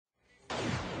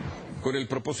con el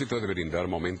propósito de brindar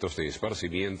momentos de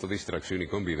esparcimiento, distracción y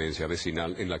convivencia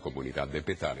vecinal en la comunidad de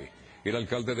Petare. El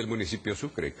alcalde del municipio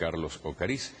Sucre, Carlos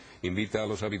Ocariz, invita a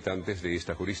los habitantes de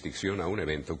esta jurisdicción a un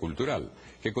evento cultural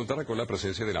que contará con la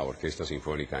presencia de la Orquesta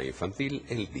Sinfónica Infantil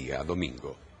el día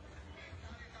domingo.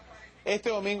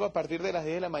 Este domingo, a partir de las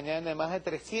 10 de la mañana, más de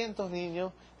 300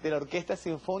 niños de la Orquesta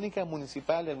Sinfónica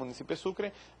Municipal del municipio de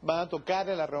Sucre van a tocar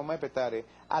en la Roma de Petare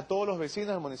a todos los vecinos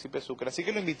del municipio de Sucre. Así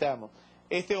que lo invitamos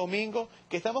este domingo,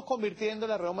 que estamos convirtiendo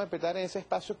la Roma de Petare en ese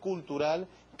espacio cultural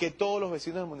que todos los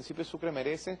vecinos del municipio de Sucre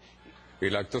merecen.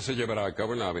 El acto se llevará a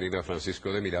cabo en la avenida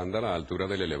Francisco de Miranda, a la altura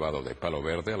del elevado de Palo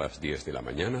Verde, a las 10 de la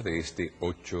mañana de este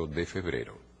 8 de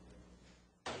febrero.